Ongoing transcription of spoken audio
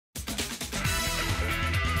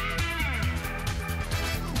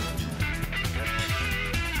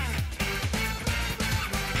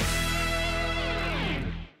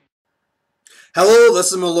Hello,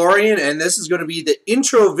 this is Malorian, and this is going to be the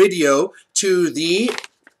intro video to the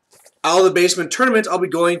Out of the Basement tournament I'll be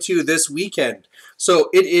going to this weekend. So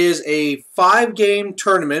it is a 5-game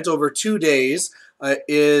tournament over 2 days.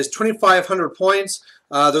 Is 2,500 points.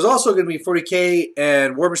 There's also going to be 40K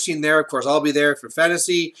and War Machine there. Of course, I'll be there for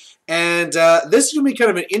fantasy. And this is going to be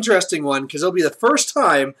kind of an interesting one because it'll be the first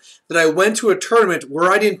time that I went to a tournament where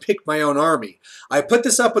I didn't pick my own army. I put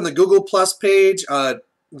this up on the Google Plus page,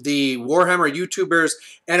 the Warhammer YouTubers,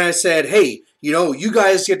 and I said, hey, you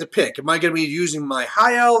guys get to pick. Am I going to be using my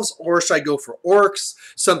High Elves, or should I go for Orcs,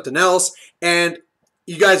 something else? And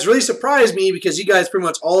you guys really surprised me because you guys pretty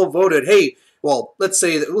much all voted, hey, well, let's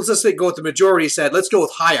just say go with the majority said, let's go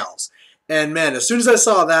with High Elves. And man, as soon as I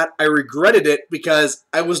saw that, I regretted it because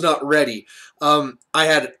I was not ready. I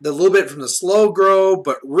had a little bit from the slow grow,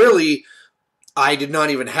 but really, I did not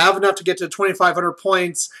even have enough to get to 2,500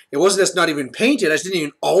 points. It wasn't just not even painted. I just didn't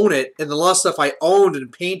even own it. And the lot of stuff I owned and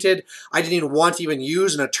painted, I didn't even want to even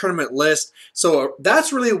use in a tournament list. So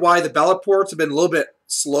that's really why the ballot ports have been a little bit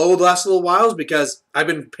slow the last little whiles, because I've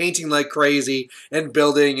been painting like crazy and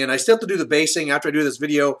building. And I still have to do the basing. After I do this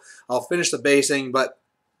video, I'll finish the basing. But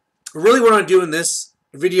really what I'm doing in this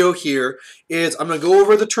video here is I'm going to go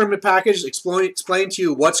over the tournament package, explain to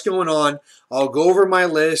you what's going on. I'll go over my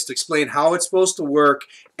list, explain how it's supposed to work,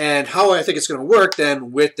 and how I think it's going to work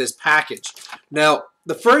then with this package. Now,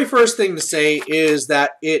 the very first thing to say is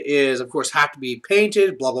that it is, of course, have to be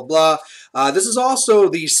painted, blah, blah, blah. This is also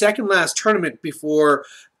the second last tournament before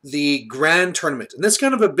the grand tournament. And this is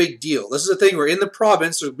kind of a big deal. This is a thing where in the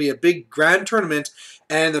province there will be a big grand tournament,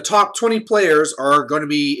 and the top 20 players are going to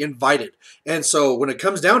be invited. And so when it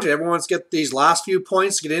comes down to it, everyone wants to get these last few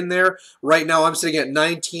points to get in there. Right now I'm sitting at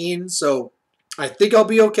 19, so I think I'll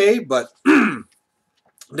be okay, but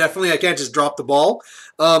definitely I can't just drop the ball.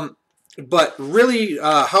 But really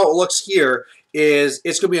how it looks here is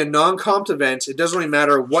it's going to be a non-comp event. It doesn't really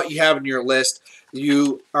matter what you have in your list.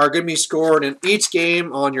 You are going to be scored in each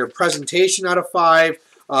game on your presentation out of 5,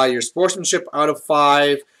 your sportsmanship out of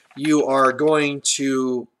 5. You are going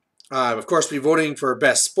to, of course, be voting for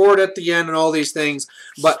best sport at the end and all these things.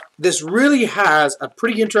 But this really has a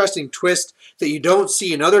pretty interesting twist that you don't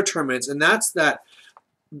see in other tournaments, and that's that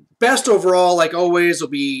best overall, like always, will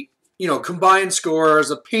be combined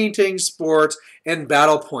scores of painting, sports, and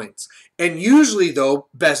battle points. And usually, though,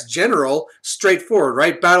 best general, straightforward,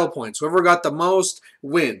 right? Battle points. Whoever got the most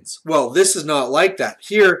wins. Well, this is not like that.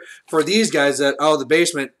 Here, for these guys at Out of the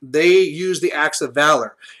Basement, they use the Axe of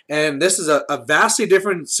Valor. And this is a vastly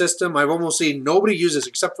different system. I've almost seen nobody use this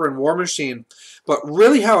except for in War Machine. But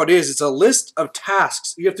really how it is, it's a list of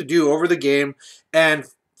tasks you have to do over the game. And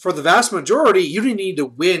for the vast majority, you don't need to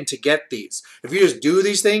win to get these. If you just do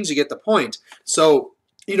these things, you get the point. So,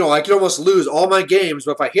 I could almost lose all my games,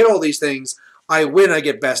 but if I hit all these things, I win, I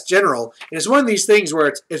get best general. And it's one of these things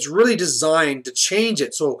where it's really designed to change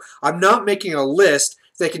it. So I'm not making a list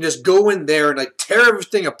that can just go in there and like tear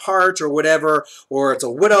everything apart or whatever, or it's a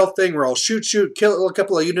Wood Elf thing where I'll shoot, kill a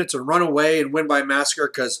couple of units and run away and win by massacre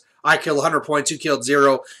because I killed 100 points, you killed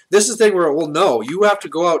 0. This is the thing where, well, no, you have to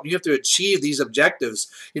go out and you have to achieve these objectives.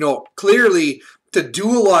 Clearly, to do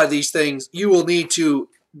a lot of these things, you will need to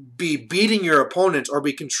be beating your opponents or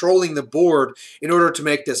be controlling the board in order to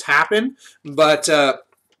make this happen. But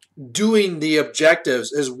doing the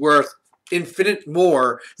objectives is worth infinite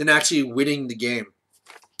more than actually winning the game.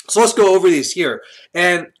 So let's go over these here.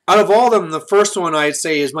 And out of all of them, the first one I'd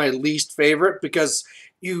say is my least favorite because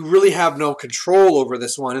you really have no control over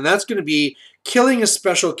this one, and that's going to be killing a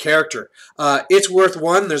special character. It's worth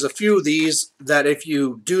 1. There's a few of these that if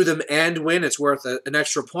you do them and win, it's worth an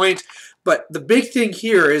extra point. But the big thing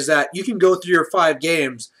here is that you can go through your 5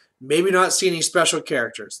 games, maybe not see any special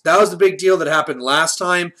characters. That was the big deal that happened last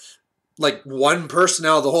time. Like one person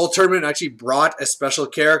out of the whole tournament actually brought a special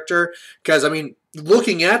character. Because, I mean,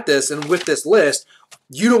 looking at this and with this list,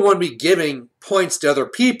 you don't want to be giving points to other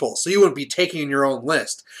people, so you wouldn't be taking in your own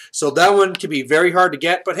list. So that one can be very hard to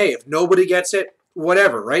get, but hey, if nobody gets it,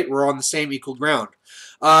 whatever, right? We're on the same equal ground.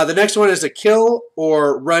 The next one is to kill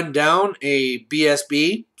or run down a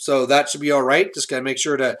BSB, so that should be all right. Just got to make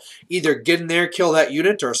sure to either get in there, kill that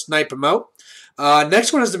unit, or snipe them out.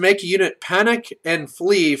 Next one is to make a unit panic and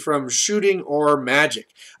flee from shooting or magic.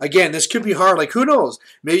 Again, this could be hard. Like, who knows?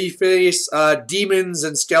 Maybe you face demons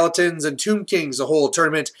and skeletons and Tomb Kings the whole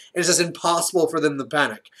tournament, and it's just impossible for them to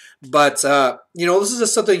panic. But, this is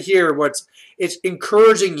just something here where it's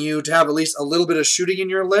encouraging you to have at least a little bit of shooting in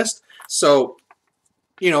your list. So,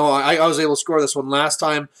 I was able to score this one last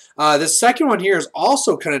time. The second one here is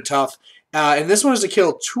also kind of tough. And this one is to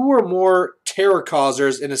kill 2 or more terror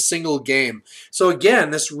causers in a single game. So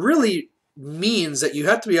again, this really means that you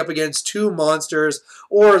have to be up against 2 monsters,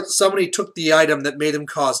 or somebody took the item that made them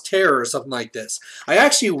cause terror or something like this. I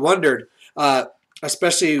actually wondered,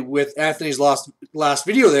 especially with Anthony's last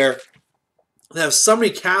video there, that if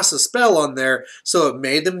somebody cast a spell on there so it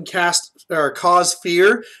made them cast or cause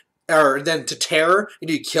fear or then to terror and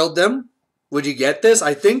you killed them, would you get this?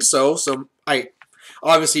 I think so. So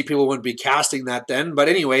obviously people wouldn't be casting that then. But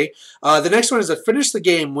anyway, the next one is to finish the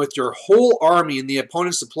game with your whole army in the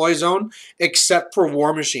opponent's deploy zone except for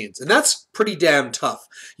war machines. And that's pretty damn tough.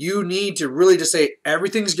 You need to really just say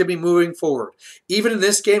everything's going to be moving forward. Even in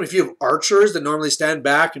this game, if you have archers that normally stand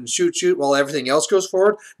back and shoot while everything else goes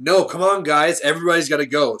forward, no, come on guys, everybody's got to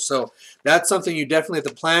go. So that's something you definitely have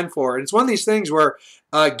to plan for. And it's one of these things where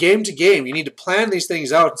game to game, you need to plan these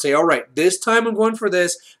things out and say, all right, this time I'm going for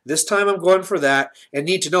this time I'm going for that, and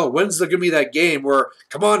need to know when's there going to be that game where,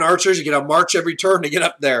 come on, archers, you get a march every turn to get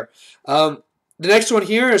up there. The next one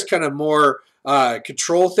here is kind of more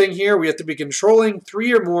control thing here. We have to be controlling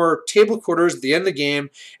 3 or more table quarters at the end of the game,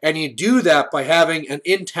 and you do that by having an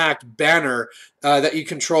intact banner that you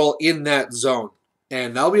control in that zone.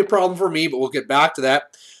 And that'll be a problem for me, but we'll get back to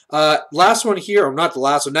that. Last one here, or not the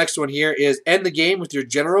last one, next one here is end the game with your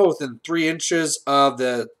general within 3 inches of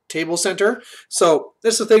the table center. So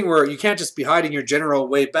this is the thing where you can't just be hiding your general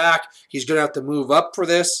way back. He's going to have to move up for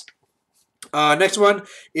this. Next one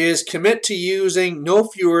is commit to using no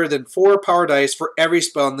fewer than 4 power dice for every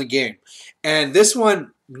spell in the game. And this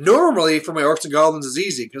one, normally for my Orcs and Goblins, is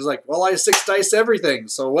easy because, like, well, I have 6 dice everything,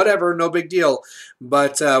 so whatever, no big deal.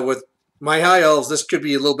 But with my High Elves, this could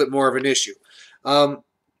be a little bit more of an issue.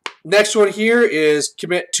 Next one here is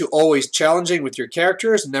commit to always challenging with your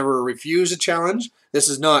characters. Never refuse a challenge. This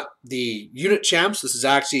is not the unit champs. This is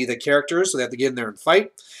actually the characters, so they have to get in there and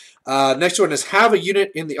fight. Next one is have a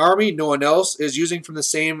unit in the army no one else is using from the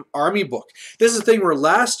same army book. This is the thing where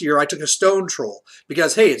last year I took a stone troll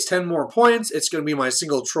because, hey, it's 10 more points. It's going to be my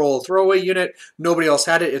single troll throwaway unit. Nobody else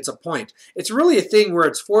had it. It's a point. It's really a thing where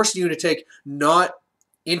it's forcing you to take not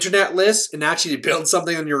internet lists and actually build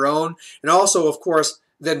something on your own. And also, of course,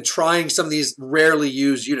 then trying some of these rarely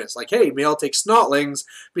used units. Like, hey, maybe I'll take Snotlings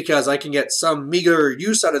because I can get some meager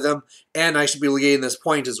use out of them, and I should be able to gain this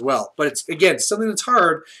point as well. But it's, again, something that's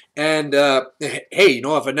hard, and hey, you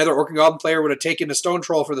know, if another Orc and Goblin player would have taken a Stone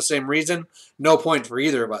Troll for the same reason, no point for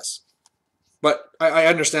either of us. But I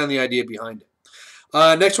understand the idea behind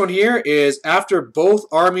it. Next one here is after both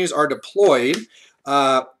armies are deployed,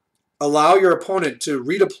 allow your opponent to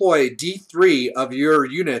redeploy D3 of your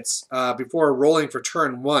units before rolling for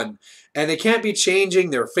turn 1. And they can't be changing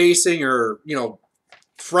their facing or, you know,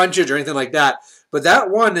 frontage or anything like that. But that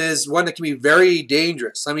one is one that can be very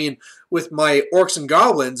dangerous. I mean, with my Orcs and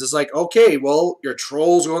Goblins, it's like, okay, well, your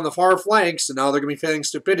Trolls go on the far flanks, and now they're going to be feeling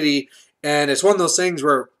stupidity. And it's one of those things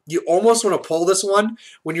where you almost want to pull this one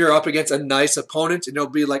when you're up against a nice opponent, and they'll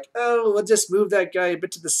be like, oh, we'll just move that guy a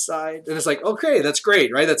bit to the side. And it's like, okay, that's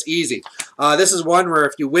great, right? That's easy. This is one where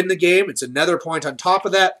if you win the game, it's another point on top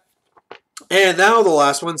of that. And now the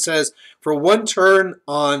last one says, for 1 turn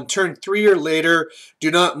on turn 3 or later,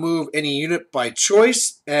 do not move any unit by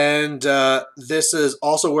choice. And this is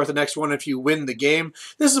also worth the next one if you win the game.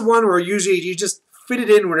 This is one where usually you just fit it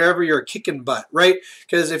in wherever you're kicking butt, right?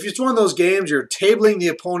 Because if it's one of those games, you're tabling the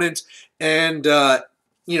opponent and,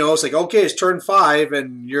 you know, it's like, okay, it's turn 5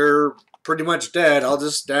 and you're pretty much dead. I'll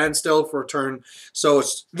just stand still for a turn. So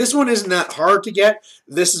this one isn't that hard to get.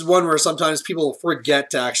 This is one where sometimes people forget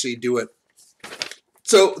to actually do it.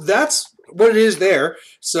 So that's what it is there.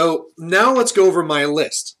 So now let's go over my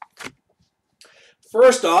list.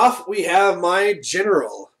 First off, we have my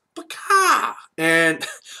general. Baka! And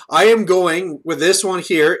I am going with this one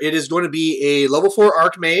here. It is going to be a level 4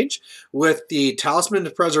 Archmage with the Talisman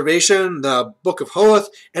of Preservation, the Book of Hoeth,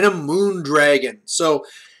 and a Moon Dragon. So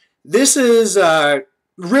this is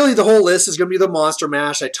really the whole list is going to be the Monster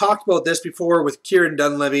Mash. I talked about this before with Kieran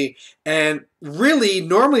Dunleavy, and really,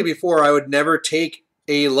 normally before I would never take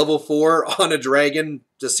a level 4 on a dragon.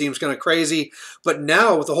 Just seems kind of crazy. But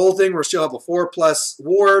now with the whole thing, we're still have a 4+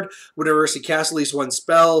 ward. Whenever she casts at least 1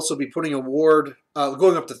 spell, so we'll be putting a ward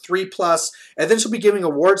going up to 3+, and then she'll be giving a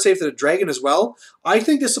ward save to the dragon as well. I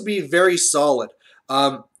think this will be very solid.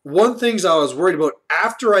 One thing I was worried about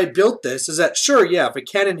after I built this is that, sure, yeah, if a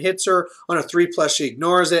cannon hits her on a 3+, she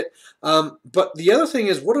ignores it. But the other thing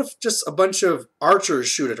is, what if just a bunch of archers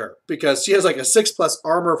shoot at her? Because she has like a 6+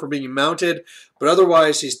 armor for being mounted, but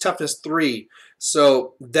otherwise she's toughness 3.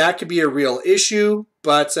 So that could be a real issue.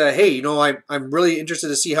 But hey, you know, I'm really interested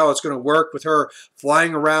to see how it's going to work with her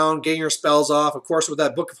flying around, getting her spells off. Of course, with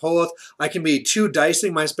that Book of Holoth, I can be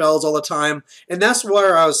 2-dicing my spells all the time. And that's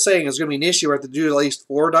where I was saying it's going to be an issue. I have to do at least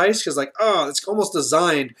 4 dice because, like, oh, it's almost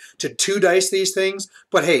designed to 2-dice these things.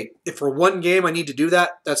 But hey, if for one game I need to do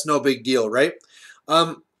that, that's no big deal, right?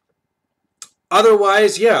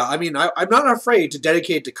 Otherwise, yeah, I mean, I'm not afraid to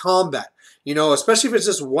dedicate to combat. You know, especially if it's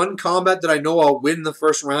just one combat that I know I'll win the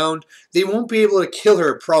first round, they won't be able to kill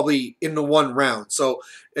her probably in the one round. So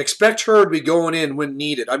expect her to be going in when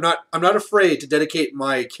needed. I'm not afraid to dedicate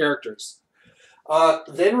my characters.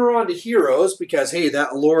 Then we're on to heroes because hey,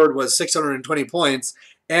 that Lord was 620 points,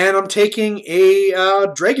 and I'm taking a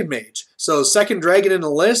Dragon Mage. So second dragon in the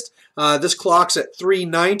list. This clocks at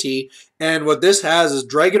 390, and what this has is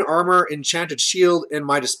Dragon Armor, Enchanted Shield, and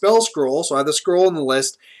my Dispel Scroll. So I have the scroll in the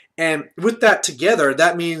list. And with that together,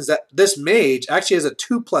 that means that this mage actually has a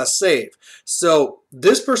 2+ save. So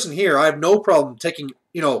this person here, I have no problem taking,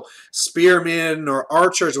 you know, spearmen or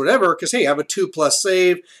archers or whatever, because hey, I have a 2+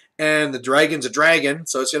 save, and the dragon's a dragon,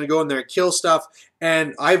 so it's going to go in there and kill stuff.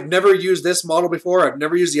 And I've never used this model before. I've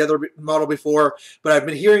never used the other model before, but I've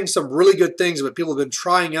been hearing some really good things about people have been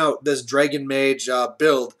trying out this Dragon Mage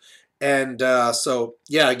build. And so,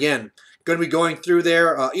 yeah, again, going to be going through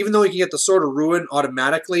there. Even though you can get the Sword of Ruin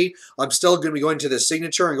automatically, I'm still going to be going to the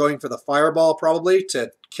signature and going for the Fireball probably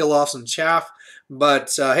to kill off some chaff.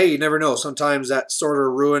 But hey, you never know. Sometimes that Sword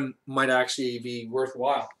of Ruin might actually be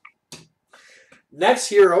worthwhile. Next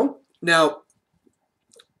hero. Now,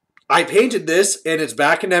 I painted this, and it's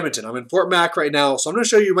back in Edmonton. I'm in Fort Mac right now, so I'm going to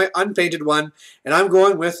show you my unpainted one, and I'm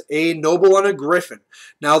going with a Noble on a Griffin.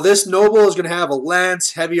 Now, this Noble is going to have a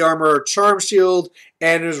Lance, Heavy Armor, Charm Shield,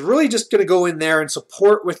 and is really just going to go in there and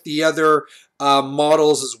support with the other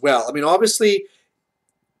models as well. I mean, obviously,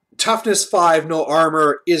 Toughness 5, no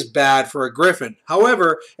armor, is bad for a Griffin.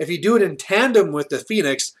 However, if you do it in tandem with the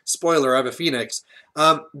Phoenix, spoiler, I have a Phoenix,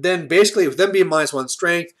 then basically with them being -1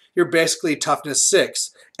 strength, you're basically Toughness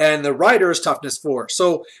 6. And the Rider is Toughness 4.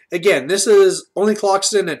 So again, this is only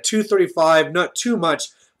clocks in at 235, not too much,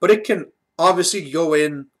 but it can obviously go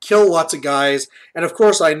in, kill lots of guys. And of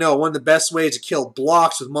course, I know one of the best ways to kill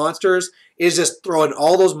blocks with monsters is just throw in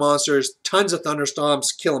all those monsters, tons of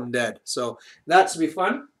thunderstomps, kill them dead. So that's to be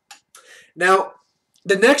fun. Now,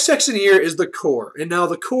 the next section here is the core. And now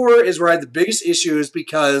the core is where I have the biggest issues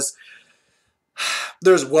because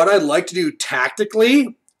there's what I'd like to do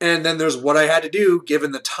tactically, and then there's what I had to do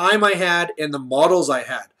given the time I had and the models I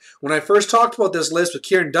had. When I first talked about this list with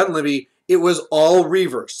Kieran Dunleavy, it was all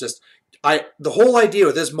reverse. The whole idea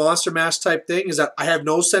with this Monster Mash type thing is that I have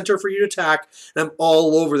no center for you to attack, and I'm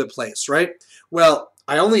all over the place, right? Well,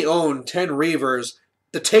 I only own 10 Reavers.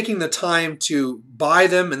 Taking the time to buy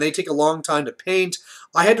them, and they take a long time to paint,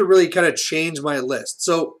 I had to really kind of change my list.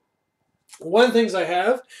 So one of the things I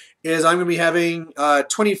have is I'm going to be having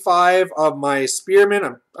 25 of my spearmen.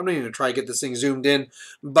 I'm not even going to try to get this thing zoomed in,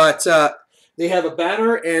 but they have a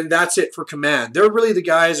banner, and that's it for command. They're really the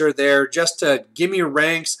guys that are there just to give me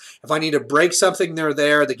ranks. If I need to break something, they're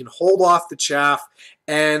there. They can hold off the chaff,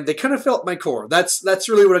 and they kind of felt my core. That's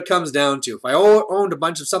really what it comes down to. If I owned a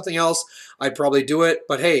bunch of something else, I'd probably do it,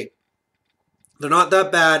 but hey, they're not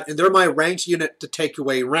that bad, and they're my ranked unit to take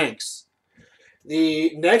away ranks.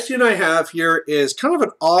 The next unit I have here is kind of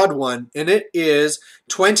an odd one, and it is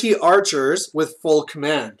 20 archers with full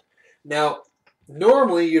command. Now,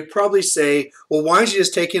 normally you'd probably say, well, why don't you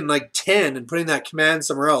just take in like 10 and putting that command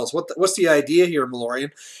somewhere else? What's the idea here, Malorian?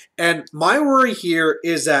 And my worry here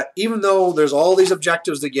is that even though there's all these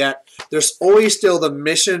objectives to get, there's always still the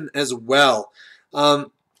mission as well.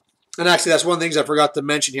 And actually, that's one of the things I forgot to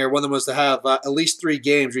mention here. One of them was to have at least 3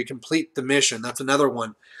 games where you complete the mission. That's another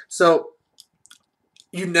one. So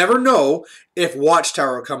you never know if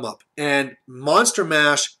Watchtower will come up. And Monster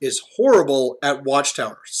Mash is horrible at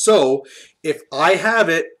Watchtower. So if I have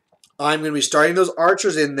it, I'm going to be starting those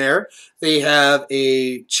archers in there. They have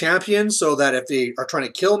a champion so that if they are trying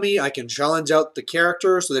to kill me, I can challenge out the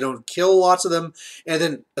character so they don't kill lots of them. And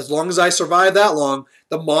then as long as I survive that long,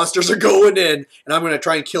 the monsters are going in, and I'm going to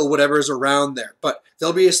try and kill whatever's around there. But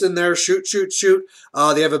they'll be in there, shoot, shoot, shoot.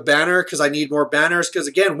 They have a banner because I need more banners. Because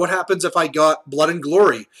again, what happens if I got Blood and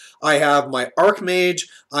Glory? I have my Archmage,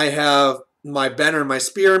 I have my banner and my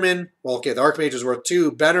spearmen. Well, okay, the Archmage is worth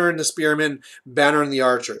 2. Banner and the spearmen, banner and the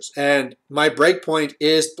archers. And my breakpoint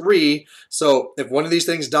is 3. So if one of these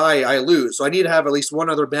things die, I lose. So I need to have at least one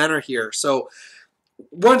other banner here. So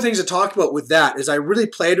one of the things to talk about with that is I really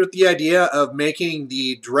played with the idea of making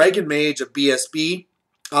the Dragon Mage a BSB.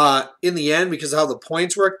 in the end, because of how the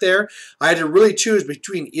points work there, I had to really choose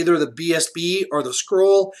between either the BSB or the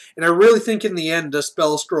scroll, and I really think in the end the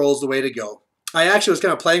spell scroll is the way to go. I actually was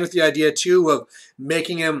kind of playing with the idea too of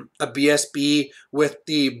making him a BSB with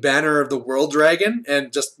the banner of the World Dragon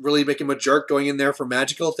and just really make him a jerk going in there for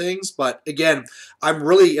magical things. But again, I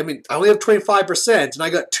only have 25% and I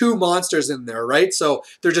got 2 monsters in there, right? So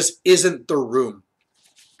there just isn't the room.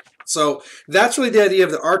 So that's really the idea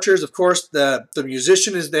of the archers. Of course, the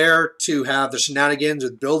musician is there to have the shenanigans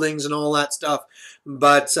with buildings and all that stuff.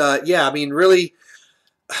 But yeah, I mean, really,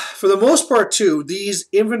 for the most part, too, these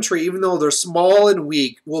infantry, even though they're small and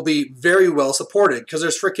weak, will be very well supported because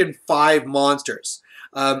there's freaking 5 monsters.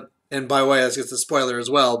 And by the way, that's just a spoiler as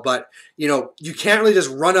well. But, you know, you can't really just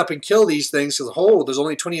run up and kill these things because, oh, there's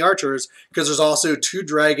only 20 archers because there's also 2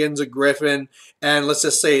 dragons, a griffin, and let's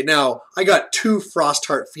just say now, I got 2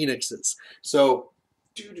 Frostheart Phoenixes. So,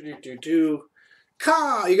 you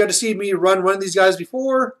got to see me run one of these guys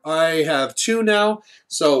before. I have 2 now.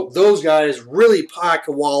 So those guys really pack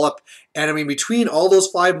a wallop. And I mean, between all those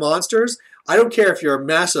 5 monsters, I don't care if you're a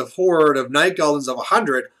massive horde of night goblins of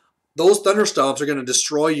 100, those thunderstomps are going to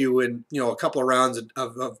destroy you in, you know, a couple of rounds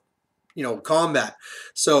of you know, combat.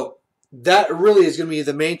 So that really is going to be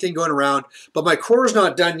the main thing going around. But my core is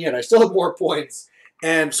not done yet. I still have more points.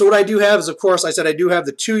 And so what I do have is, of course, I said I do have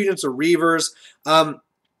the 2 units of Reavers.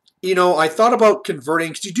 You know, I thought about converting,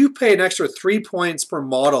 because you do pay an extra 3 points per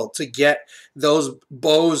model to get those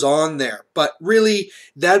bows on there. But really,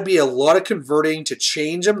 that'd be a lot of converting to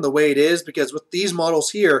change them the way it is, because with these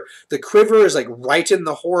models here, the quiver is like right in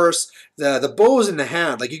the horse, the bow is in the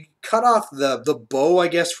hand. Like, you cut off the bow, I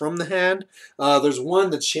guess, from the hand. There's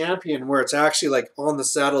one, the champion, where it's actually like on the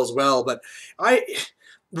saddle as well. But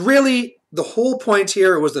really, the whole point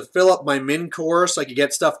here was to fill up my min core so I could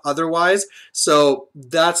get stuff otherwise. So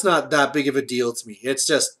that's not that big of a deal to me. It's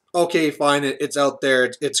just, okay, fine, it's out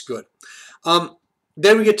there, it's good.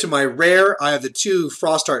 Then we get to my rare. I have the 2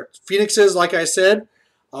 Frostheart Phoenixes, like I said.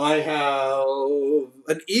 I have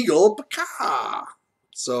an Eagle. Baka!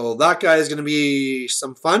 So that guy is going to be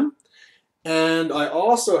some fun. And I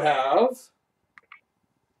also have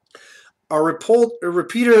a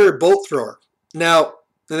repeater bolt thrower. Now,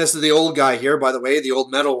 and this is the old guy here, by the way, the old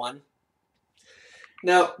metal one.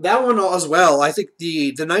 Now, that one as well, I think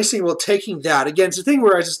the nice thing about taking that, again, it's a thing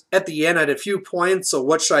where I just, at the end, I had a few points, so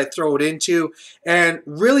what should I throw it into? And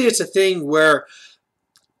really, it's a thing where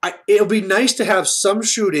it'll be nice to have some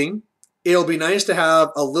shooting. It'll be nice to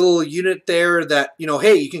have a little unit there that, you know,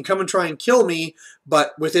 hey, you can come and try and kill me,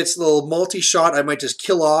 but with its little multi-shot, I might just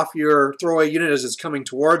kill off your throwaway unit as it's coming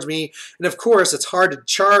towards me. And of course, it's hard to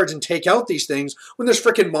charge and take out these things when there's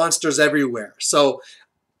freaking monsters everywhere. So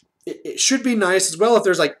it should be nice as well if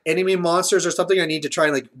there's like enemy monsters or something I need to try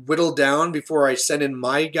and like whittle down before I send in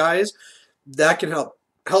my guys. That can help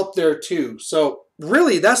there too. So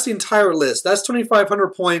really, that's the entire list. That's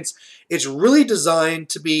 2,500 points. It's really designed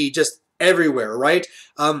to be just everywhere, right?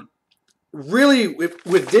 Really,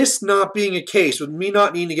 with this not being a case, with me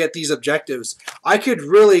not needing to get these objectives, I could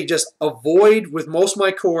really just avoid, with most of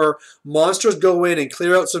my core, monsters go in and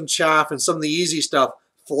clear out some chaff and some of the easy stuff,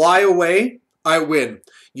 fly away, I win.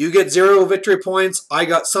 You get 0 victory points, I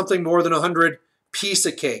got something more than 100, piece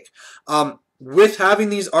of cake. With having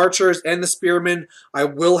these archers and the spearmen, I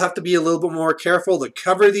will have to be a little bit more careful to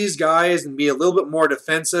cover these guys and be a little bit more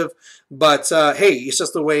defensive. But hey, it's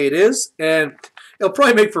just the way it is, and it'll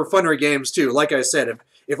probably make for funner games too. Like I said,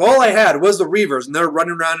 if all I had was the Reavers and they're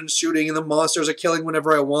running around and shooting and the monsters are killing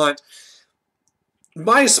whenever I want,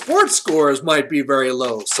 my sports scores might be very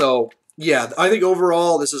low. So yeah, I think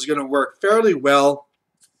overall this is going to work fairly well.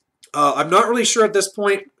 I'm not really sure at this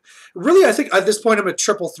point. Really, I think at this point I'm a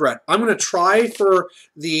triple threat. I'm going to try for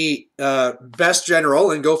the best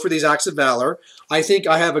general and go for these Acts of Valor. I think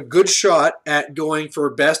I have a good shot at going for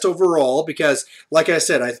best overall because, like I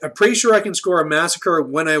said, I'm pretty sure I can score a massacre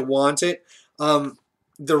when I want it.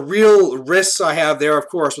 The real risks I have there, of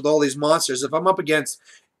course, with all these monsters, if I'm up against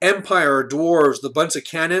Empire or Dwarves, the bunch of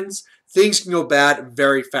cannons, things can go bad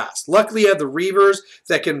very fast. Luckily, I have the Reavers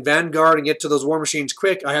that can vanguard and get to those war machines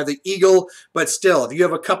quick. I have the Eagle, but still, if you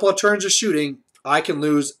have a couple of turns of shooting, I can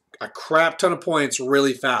lose a crap ton of points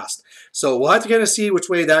really fast. So we'll have to kind of see which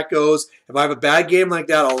way that goes. If I have a bad game like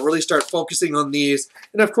that, I'll really start focusing on these.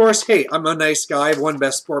 And of course, hey, I'm a nice guy. I've won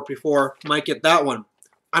Best Sport before. Might get that one.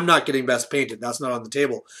 I'm not getting Best Painted. That's not on the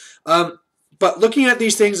table. But looking at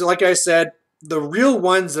these things, like I said, the real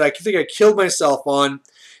ones that I think I killed myself on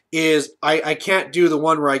is I can't do the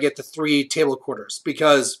one where I get the 3 table quarters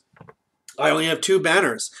because I only have 2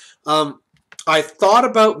 banners. I thought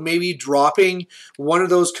about maybe dropping one of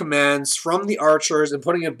those commands from the archers and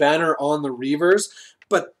putting a banner on the reavers,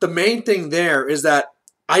 but the main thing there is that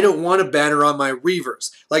I don't want a banner on my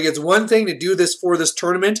reavers. Like, it's one thing to do this for this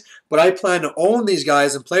tournament, but I plan to own these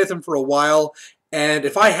guys and play with them for a while. And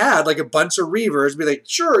if I had like a bunch of reavers, be like,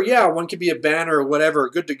 sure, yeah, one could be a banner or whatever,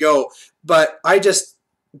 good to go. But I just,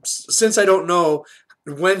 since I don't know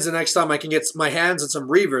when's the next time I can get my hands on some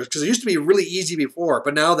reavers, because it used to be really easy before,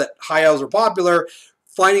 but now that high elves are popular,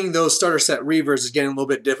 finding those starter set reavers is getting a little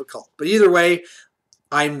bit difficult. But either way,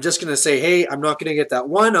 I'm just going to say, hey, I'm not going to get that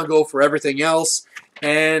one. I'll go for everything else,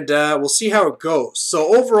 and we'll see how it goes.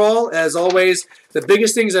 So overall, as always, the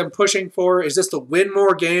biggest things I'm pushing for is just to win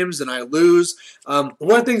more games than I lose. One of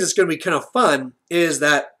the things that's going to be kind of fun is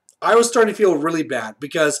that I was starting to feel really bad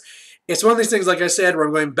because it's one of these things, like I said, where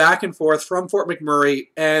I'm going back and forth from Fort McMurray,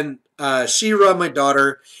 and Shira, my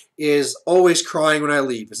daughter, is always crying when I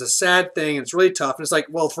leave. It's a sad thing. It's really tough. And it's like,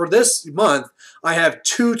 well, for this month, I have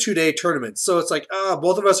two-day tournaments. So it's like,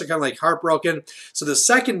 both of us are kind of like heartbroken. So the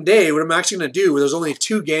second day, what I'm actually going to do, where there's only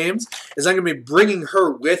 2 games, is I'm going to be bringing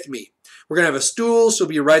her with me. We're going to have a stool. She'll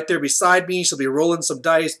be right there beside me. She'll be rolling some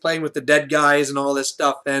dice, playing with the dead guys and all this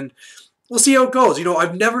stuff. And we'll see how it goes. You know,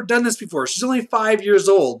 I've never done this before. She's only 5 years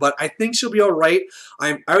old, but I think she'll be all right.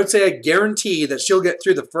 I would say I guarantee that she'll get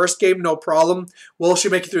through the first game, no problem. Will she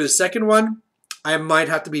make it through the second one? I might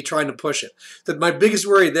have to be trying to push it. My biggest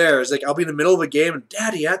worry there is, like, I'll be in the middle of a game and,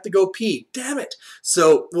 Daddy, I have to go pee. Damn it.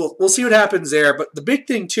 So we'll see what happens there. But the big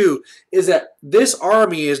thing, too, is that this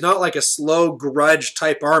army is not like a slow grudge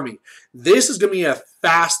type army. This is going to be a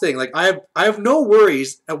fast thing. Like, I have no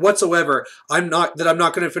worries whatsoever I'm not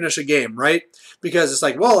going to finish a game, right? Because it's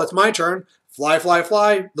like, well, it's my turn. Fly, fly,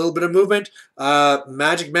 fly, little bit of movement,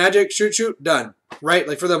 magic, magic, shoot, shoot, done, right?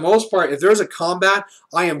 Like, for the most part, if there's a combat,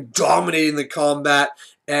 I am dominating the combat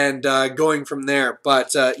and going from there.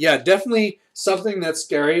 But, yeah, definitely something that's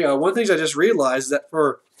scary. One thing I just realized that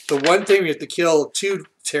for the one thing we have to kill 2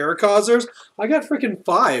 terror causers, I got freaking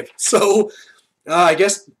 5. So I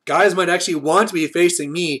guess guys might actually want to be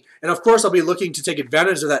facing me. And, of course, I'll be looking to take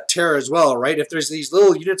advantage of that terror as well, right? If there's these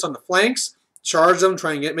little units on the flanks, charge them,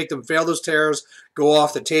 try and make them fail those tears, go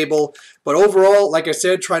off the table. But overall, like I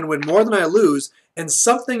said, trying to win more than I lose. And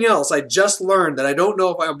something else I just learned that I don't know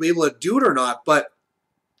if I'll be able to do it or not, but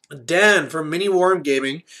Dan from Mini Warm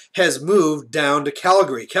Gaming has moved down to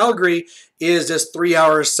Calgary. Calgary is just 3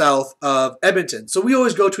 hours south of Edmonton. So we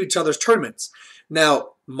always go to each other's tournaments. Now,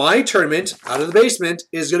 my tournament, Out of the Basement,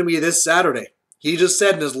 is going to be this Saturday. He just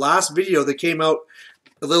said in his last video that came out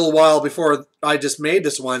a little while before I just made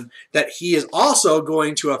this one, that he is also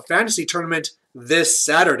going to a fantasy tournament this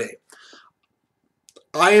Saturday.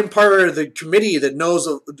 I am part of the committee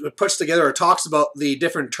that puts together or talks about the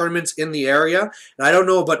different tournaments in the area, and I don't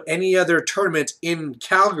know about any other tournament in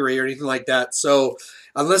Calgary or anything like that. So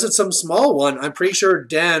unless it's some small one, I'm pretty sure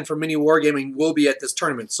Dan from Mini Wargaming will be at this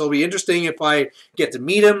tournament. So it'll be interesting if I get to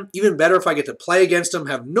meet him. Even better if I get to play against him.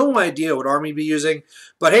 Have no idea what army be using.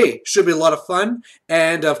 But hey, should be a lot of fun.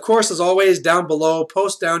 And of course, as always, down below,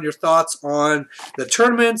 post down your thoughts on the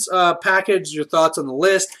tournaments package, your thoughts on the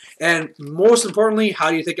list, and most importantly, how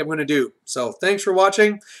do you think I'm going to do? So thanks for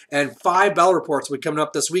watching, and 5 battle reports will be coming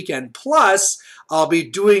up this weekend. Plus, I'll be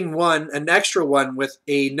doing an extra one with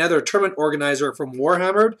another tournament organizer from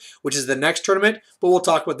Warhammered, which is the next tournament, but we'll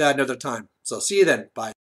talk about that another time. So see you then.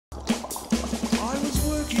 Bye. I was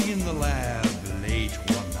working in the lab late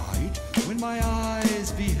one night when my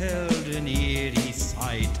eyes beheld an eerie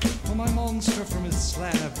sight. For my monster from his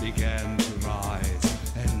slab began to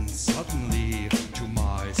rise, and suddenly, to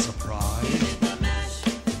my surprise,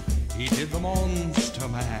 he did the monster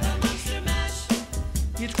mash.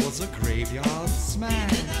 It was a graveyard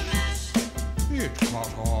smash. It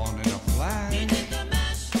caught on